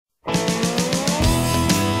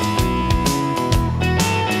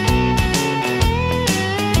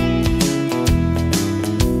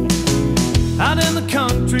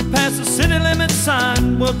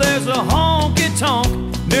sign. Well, there's a honky-tonk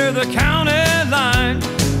near the county line.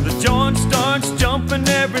 The joint starts jumping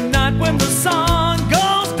every night when the sun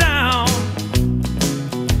goes down.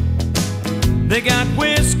 They got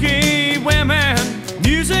whiskey, women,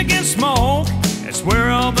 music and smoke. It's where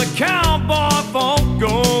all the cowboy folk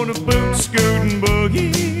go to boot, scoot, and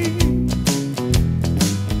boogie.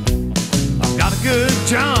 I've got a good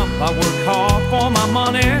job, I work hard for my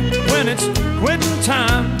money. When it's quitting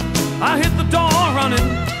time, I hit the door running.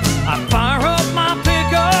 I fire up my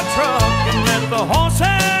pickup truck and let the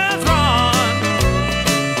horses run.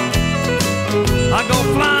 I go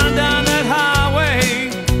flying down that highway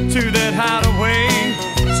to that hideaway,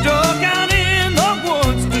 stuck out in the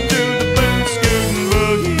woods to do the boot, scoot, and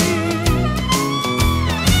boogie.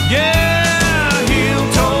 Yeah, heel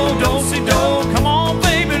toe, do-si-do, come on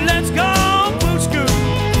baby, let's go boot scoot.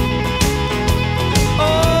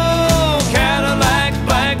 Oh, Cadillac,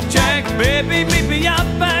 blackjack, baby, meet me out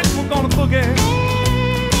back, we're gonna boogie.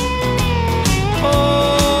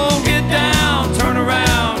 Oh, get down, turn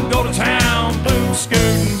around, go to town, boot scoot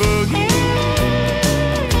and boogie.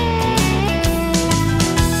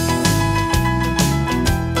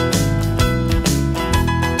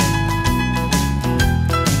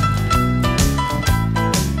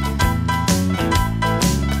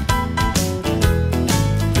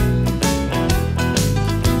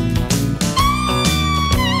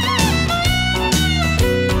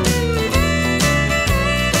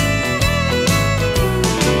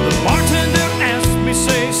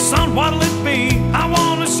 Son, what'll it be? I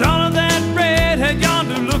want a shot of that redhead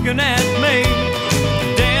yonder looking at me. The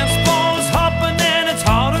dance floor's hopping and it's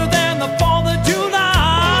hotter than the 4th of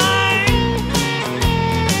July.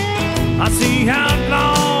 I see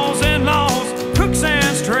outlaws